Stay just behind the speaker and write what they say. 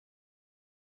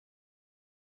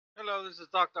Hello, this is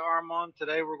Dr. Armand.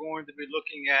 Today we're going to be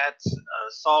looking at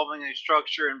solving a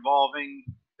structure involving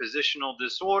positional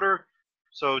disorder.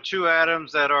 So two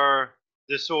atoms that are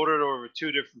disordered over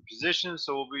two different positions.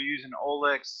 So we'll be using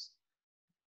Olex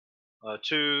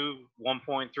 2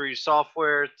 1.3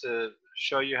 software to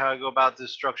show you how to go about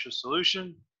this structure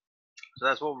solution. So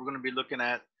that's what we're going to be looking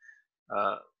at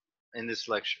in this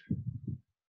lecture.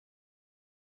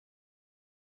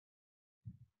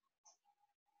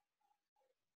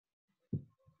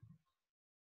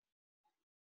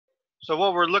 So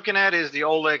what we're looking at is the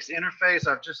Olex interface.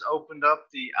 I've just opened up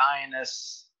the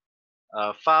INS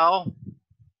file.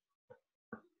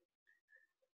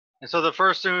 And so the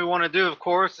first thing we want to do, of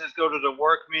course, is go to the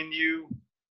work menu,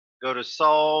 go to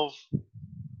solve,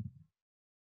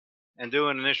 and do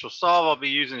an initial solve. I'll be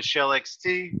using Shell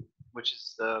XT, which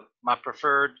is my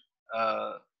preferred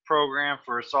program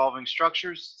for solving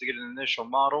structures to get an initial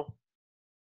model.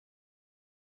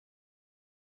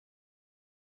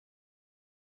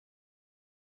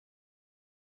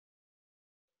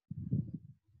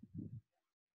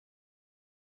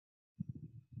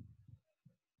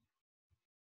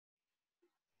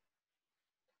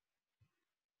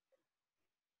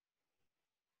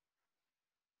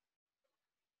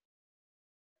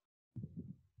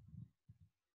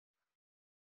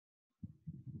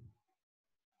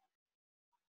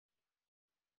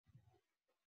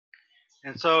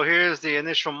 And so here's the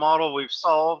initial model we've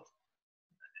solved.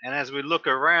 And as we look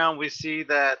around, we see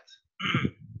that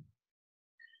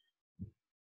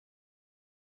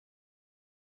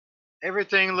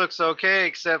everything looks okay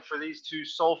except for these two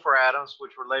sulfur atoms,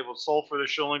 which were labeled sulfur. There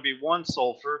should only be one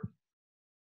sulfur.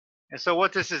 And so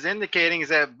what this is indicating is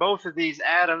that both of these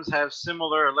atoms have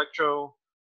similar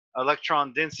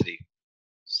electron density.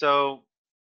 So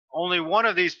only one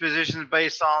of these positions,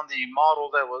 based on the model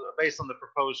that was based on the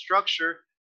proposed structure,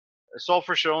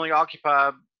 sulfur should only occupy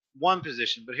one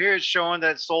position. But here it's showing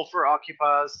that sulfur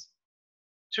occupies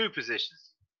two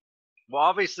positions. Well,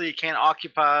 obviously it can't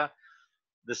occupy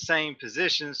the same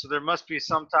position, so there must be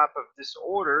some type of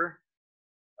disorder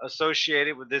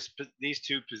associated with these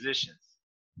two positions.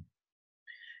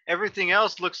 Everything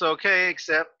else looks okay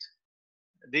except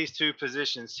these two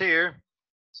positions here.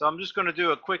 So I'm just going to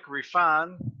do a quick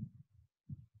refine.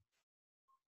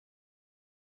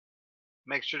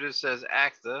 Make sure this says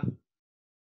acta.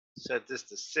 Set this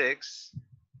to 6.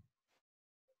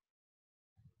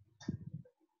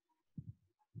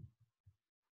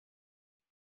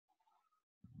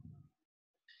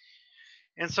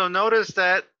 And so notice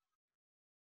that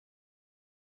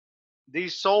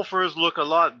these sulfurs look a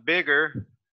lot bigger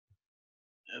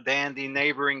than the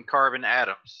neighboring carbon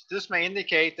atoms. This may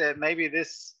indicate that maybe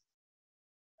this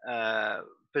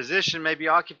position may be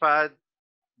occupied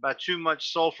by too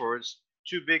much sulfur. It's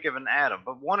too big of an atom.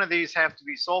 But one of these have to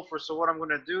be sulfur. So what I'm going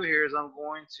to do here is I'm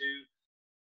going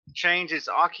to change its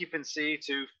occupancy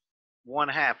to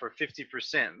 1/2 or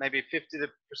 50%. Maybe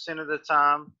 50% of the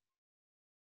time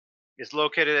it's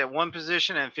located at one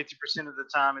position and 50% of the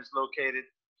time it's located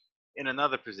in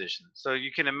another position. So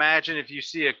you can imagine if you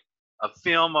see a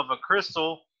film of a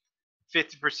crystal,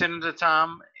 50% of the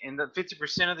time, in the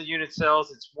 50% of the unit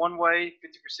cells, it's one way,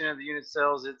 50% of the unit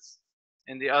cells, it's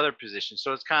in the other position.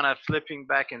 So it's kind of flipping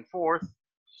back and forth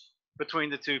between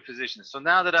the two positions. So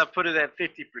now that I've put it at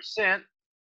 50%,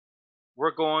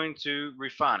 we're going to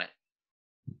refine it.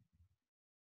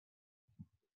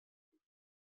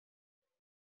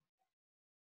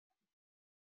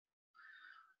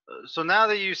 So now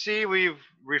that you see we've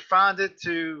refined it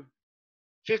to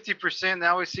 50%,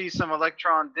 now we see some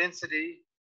electron density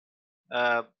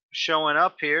showing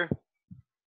up here.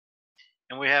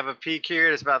 And we have a peak here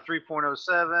that's about 3.07,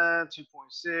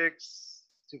 2.6,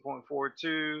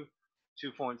 2.42,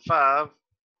 2.5.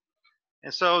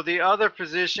 And so the other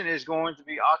position is going to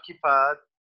be occupied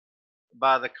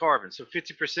by the carbon. So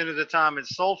 50% of the time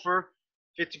it's sulfur,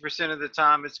 50% of the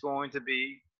time it's going to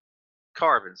be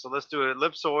carbon. So let's do an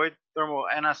ellipsoid, thermal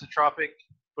anisotropic,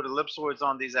 put ellipsoids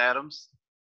on these atoms.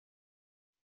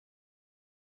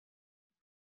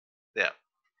 Yeah.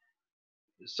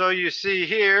 So you see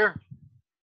here,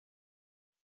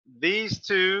 these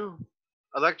two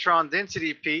electron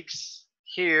density peaks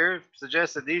here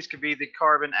suggest that these could be the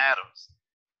carbon atoms.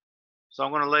 So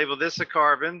I'm going to label this a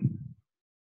carbon.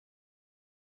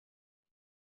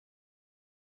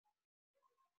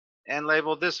 And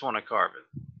label this one a carbon.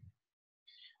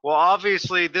 Well,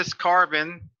 obviously this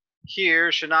carbon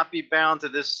here should not be bound to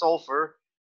this sulfur,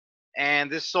 and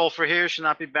this sulfur here should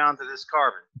not be bound to this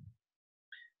carbon.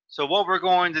 So what we're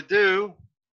going to do,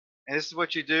 and this is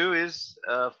what you do is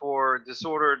for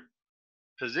disordered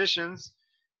positions,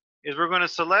 is we're going to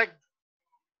select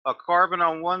a carbon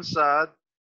on one side,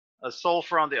 a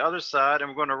sulfur on the other side, and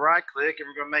we're going to right click and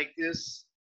we're going to make this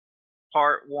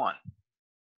part 1.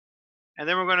 And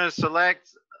then we're going to select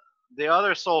the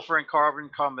other sulfur and carbon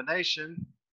combination,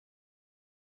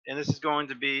 and this is going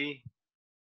to be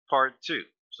part 2.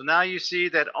 So now you see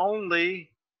that only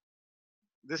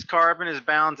this carbon is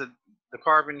bound to the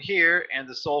carbon here and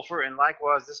the sulfur, and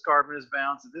likewise this carbon is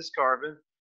bound to this carbon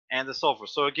and the sulfur.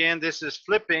 So again, this is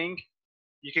flipping.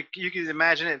 You could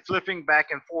imagine it flipping back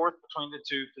and forth between the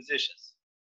two positions.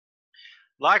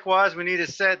 Likewise, we need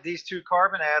to set these two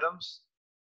carbon atoms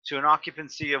to an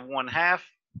occupancy of 1/2.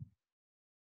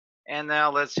 And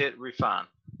now let's hit refine.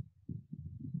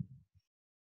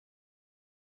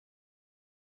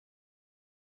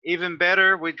 Even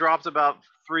better, we dropped about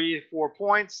 3-4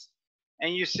 points,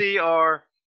 and you see our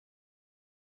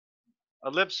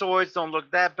ellipsoids don't look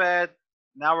that bad.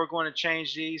 Now we're going to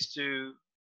change these to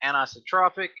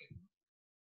anisotropic.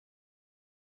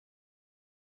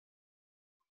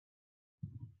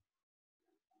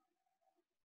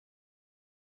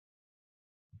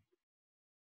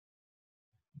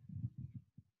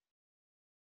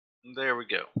 And there we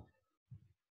go.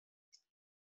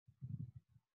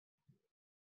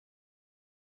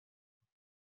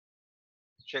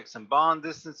 Check some bond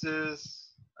distances.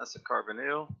 That's a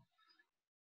carbonyl.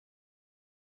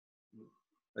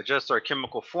 Adjust our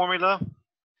chemical formula.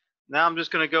 Now I'm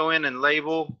just going to go in and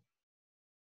label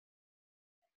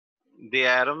the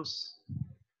atoms.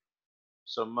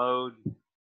 So mode,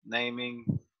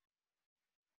 naming.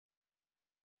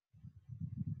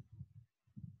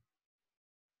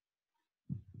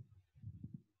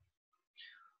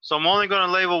 So I'm only going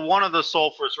to label one of the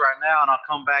sulfurs right now, and I'll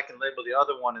come back and label the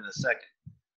other one in a second.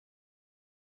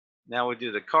 Now we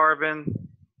do the carbon.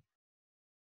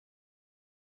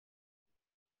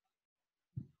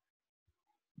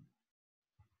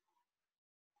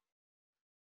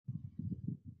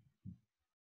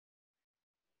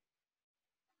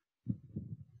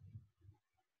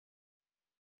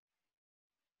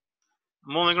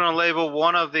 I'm only going to label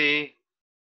one of the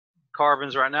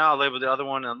carbons right now. I'll label the other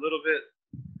one in a little bit.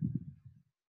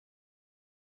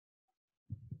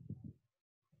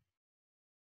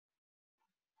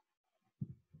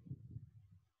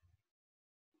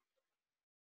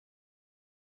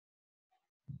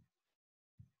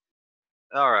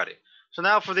 Alrighty. So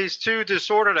now for these two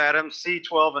disordered atoms,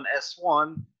 C12 and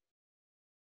S1,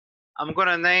 I'm going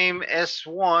to name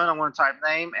S1. I'm going to type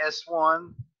name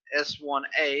S1,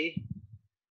 S1A,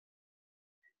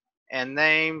 and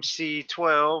name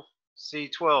C12,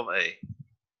 C12A.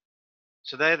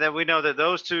 So that we know that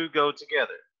those two go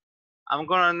together. I'm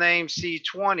going to name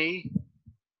C20,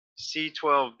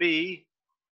 C12B,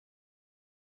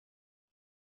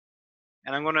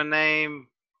 and I'm going to name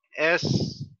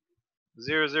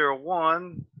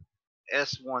S001,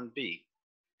 S1B.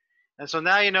 And so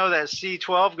now you know that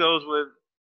C12 goes with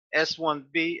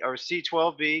S1B, or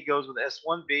C12B goes with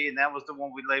S1B, and that was the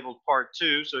one we labeled part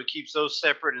 2, so it keeps those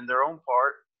separate in their own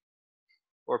part,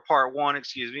 or part 1,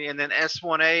 excuse me. And then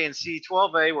S1A and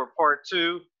C12A were part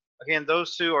 2. Again,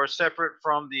 those two are separate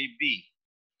from the B.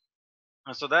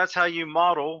 And so that's how you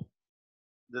model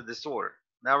the disorder.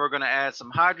 Now we're going to add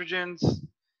some hydrogens.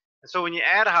 And so when you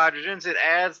add hydrogens, it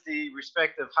adds the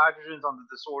respective hydrogens on the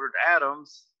disordered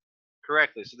atoms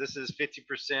correctly. So this is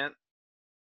 50%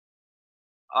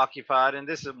 occupied, and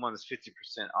this one is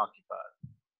 50% occupied.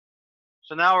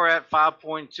 So now we're at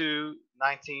 5.2,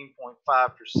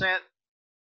 19.5%.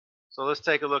 So let's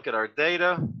take a look at our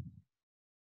data.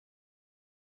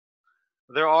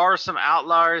 There are some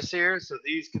outliers here, so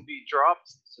these can be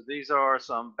dropped. So these are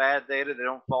some bad data. They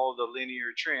don't follow the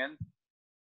linear trend.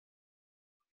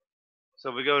 So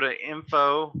we go to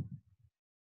info.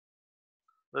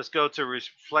 Let's go to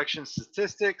reflection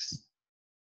statistics.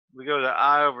 We go to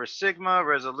I over sigma,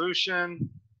 resolution.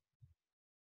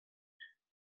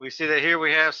 We see that here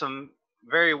we have some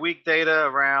very weak data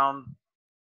around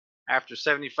after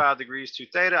 75 degrees to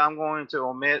theta. I'm going to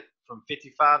omit from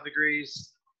 55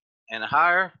 degrees and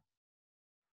higher.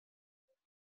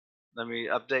 Let me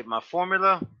update my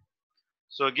formula.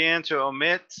 So again, to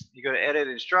omit, you go to edit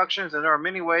instructions, and there are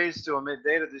many ways to omit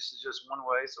data. This is just one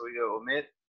way. So we go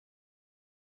omit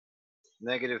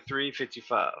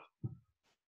 -355.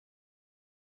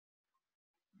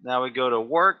 Now we go to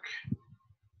work,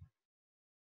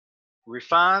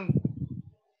 refine.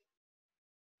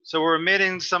 So we're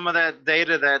omitting some of that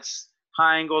data that's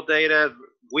high angle data,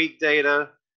 weak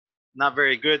data, not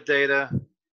very good data.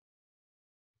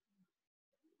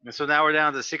 And so now we're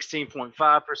down to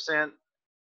 16.5%.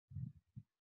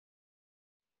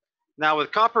 Now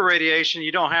with copper radiation,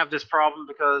 you don't have this problem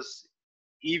because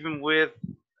even with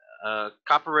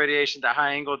copper radiation, the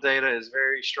high angle data is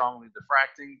very strongly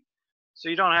diffracting. So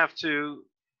you don't have to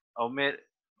omit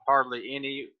hardly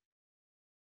any,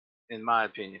 in my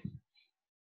opinion.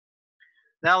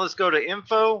 Now let's go to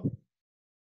info.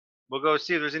 We'll go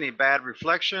see if there's any bad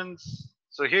reflections.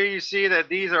 So here you see that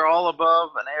these are all above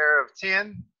an error of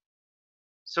 10.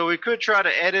 So we could try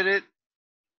to edit it,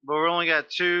 but we only got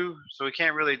 2, so we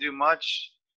can't really do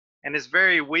much. And it's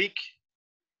very weak.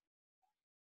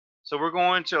 So we're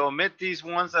going to omit these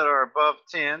ones that are above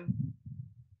 10.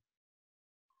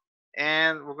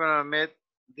 And we're going to omit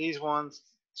these ones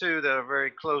too that are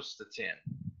very close to 10.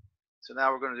 So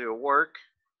now we're going to do a work,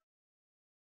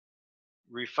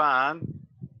 refine.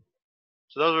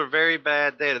 So those were very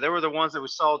bad data. They were the ones that we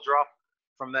saw drop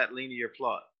from that linear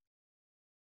plot.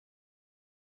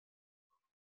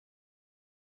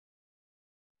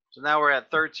 So now we're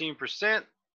at 13%.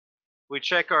 We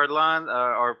check our line,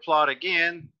 our plot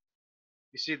again.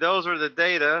 You see, those are the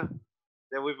data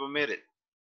that we've omitted.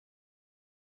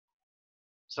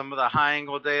 Some of the high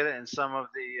angle data and some of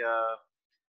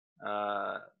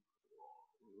the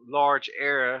large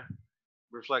area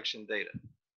reflection data.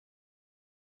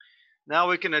 Now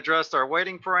we can adjust our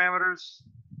weighting parameters.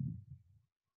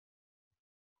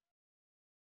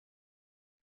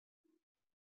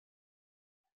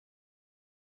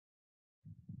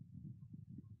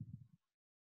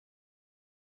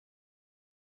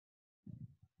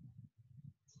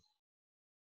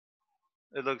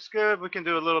 It looks good. We can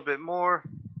do a little bit more.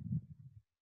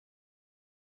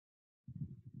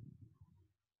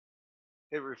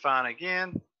 Hit refine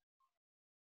again.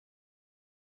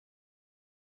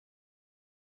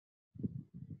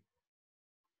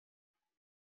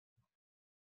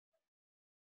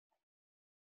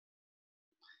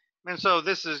 And so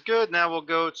this is good. Now we'll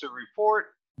go to report.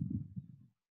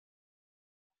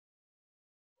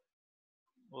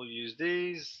 We'll use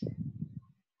these.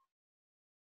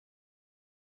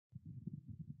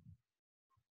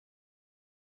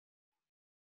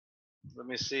 Let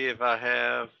me see if I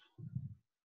have.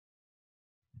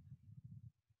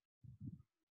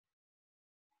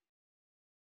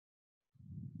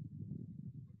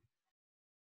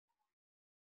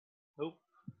 Nope.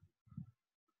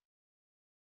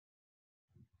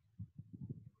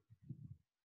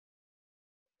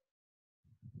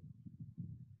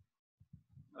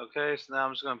 Okay, so now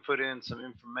I'm just going to put in some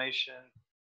information.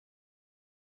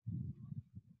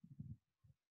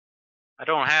 I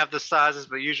don't have the sizes,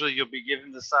 but usually you'll be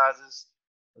given the sizes.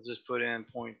 I'll just put in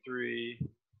 0.3,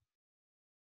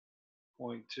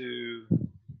 0.2,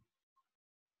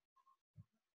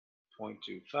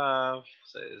 0.25.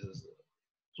 Say this is a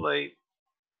plate,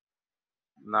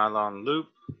 nylon loop.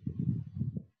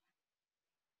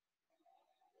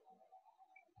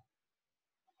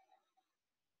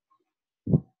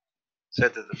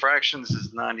 Set the diffraction. This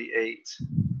is 98.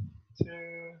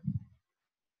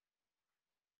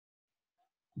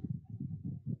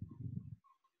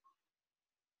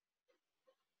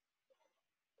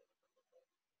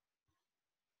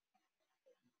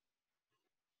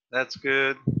 That's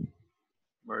good.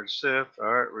 Merge sift. All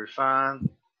right, refine.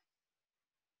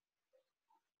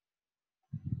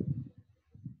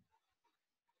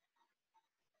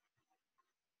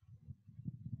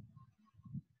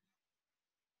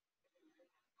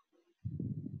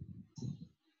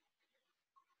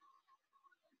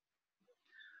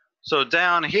 So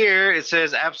down here it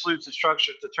says absolute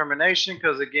structure determination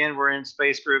because again we're in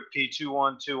space group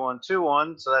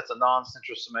P212121, so that's a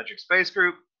non-central symmetric space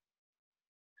group.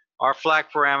 Our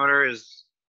flak parameter is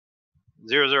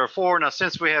 004. Now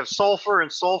since we have sulfur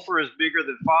and sulfur is bigger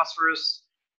than phosphorus,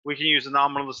 we can use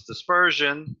anomalous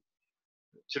dispersion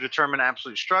to determine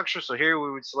absolute structure. So here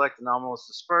we would select anomalous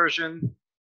dispersion,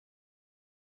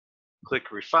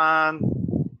 click refine.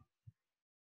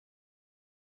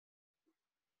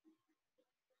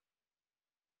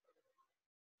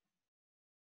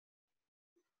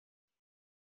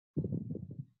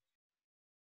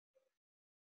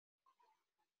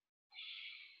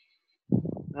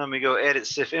 Let me go edit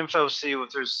SIF info, see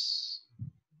what there's.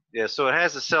 Yeah, so it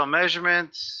has the cell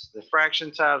measurement, the fraction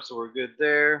type, so we're good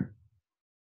there.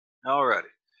 Alrighty.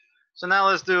 So now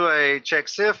let's do a check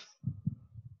SIF.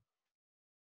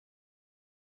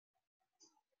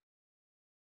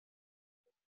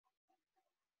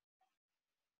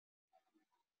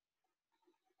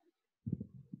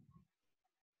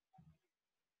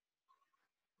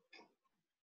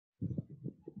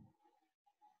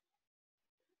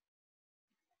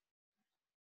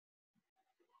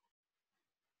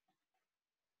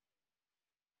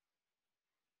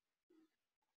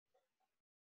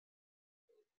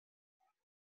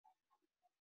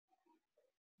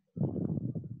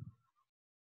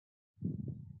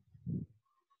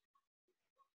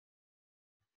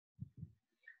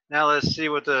 Now let's see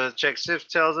what the check SIF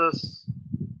tells us.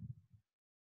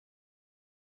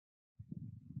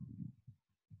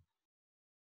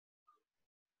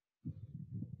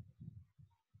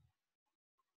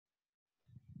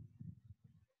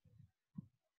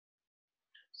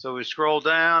 So we scroll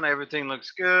down, everything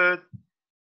looks good.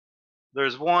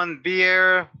 There's one B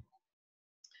error.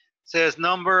 Says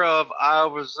number of I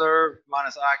reserve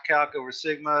minus I calc over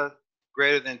sigma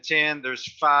greater than 10. There's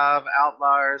 5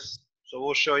 outliers. So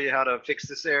we'll show you how to fix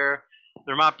this error.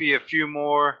 There might be a few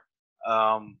more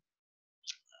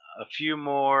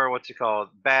what's it called,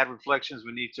 bad reflections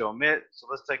we need to omit. So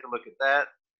let's take a look at that.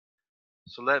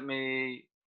 So let me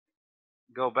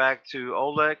go back to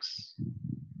Olex.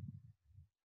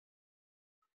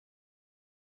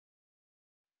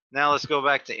 Now let's go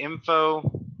back to info.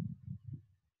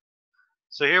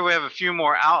 So here we have a few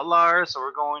more outliers, so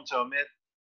we're going to omit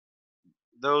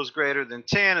those greater than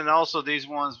 10 and also these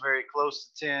ones very close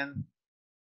to 10.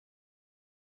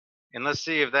 And let's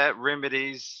see if that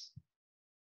remedies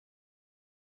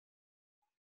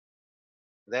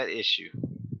that issue.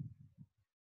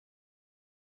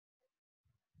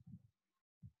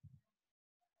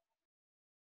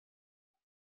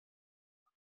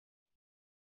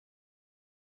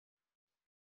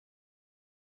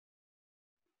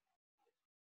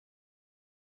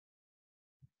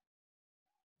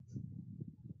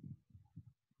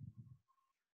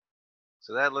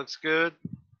 So that looks good.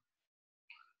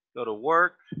 Go to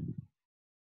work,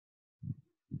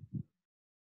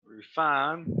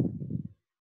 refine,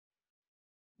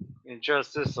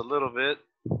 adjust this a little bit,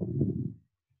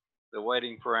 the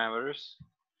weighting parameters,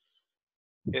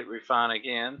 hit refine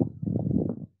again.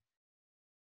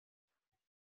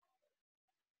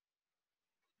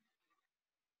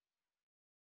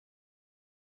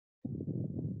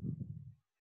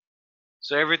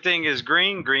 So everything is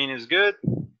green, green is good.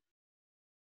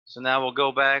 So now we'll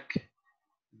go back,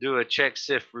 do a check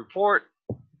SIF report.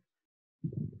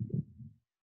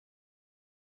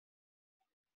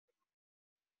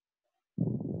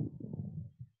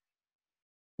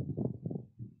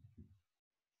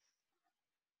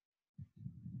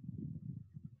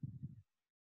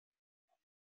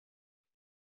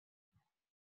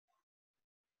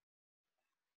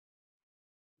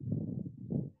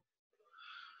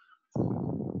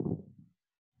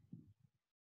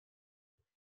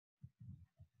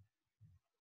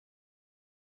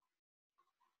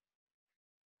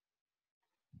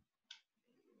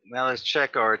 Now let's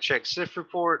check our check SIF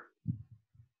report.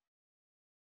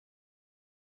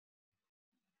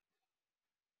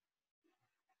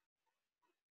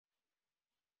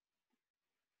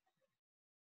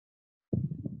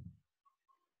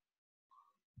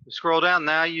 Scroll down,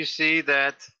 now you see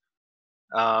that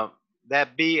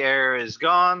that B error is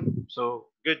gone. So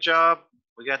good job,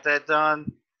 we got that done.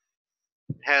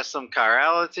 It has some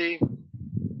chirality.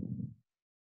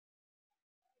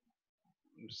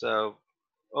 So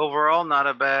overall, not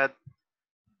a bad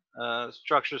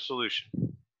structure solution.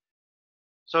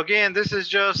 So again, this is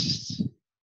just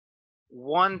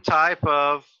one type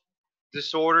of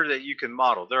disorder that you can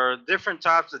model. There are different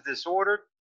types of disorder,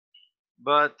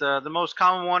 but the most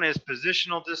common one is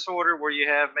positional disorder, where you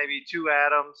have maybe 2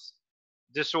 atoms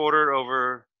disordered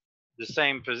over the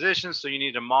same position, so you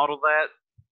need to model that.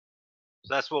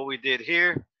 So that's what we did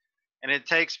here, and it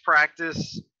takes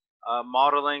practice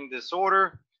modeling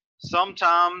disorder.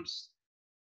 Sometimes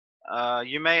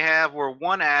you may have where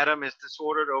 1 atom is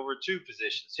disordered over 2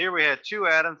 positions. Here we had 2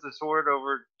 atoms disordered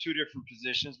over 2 different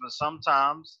positions, but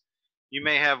sometimes you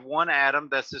may have 1 atom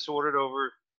that's disordered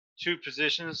over 2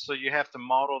 positions, so you have to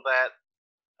model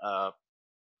that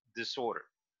disorder.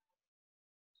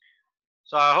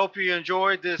 So I hope you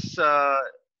enjoyed this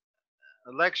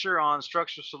lecture on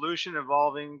structural solution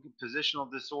involving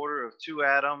positional disorder of 2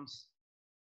 atoms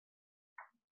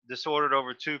disordered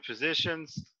over 2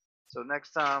 positions. So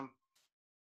next time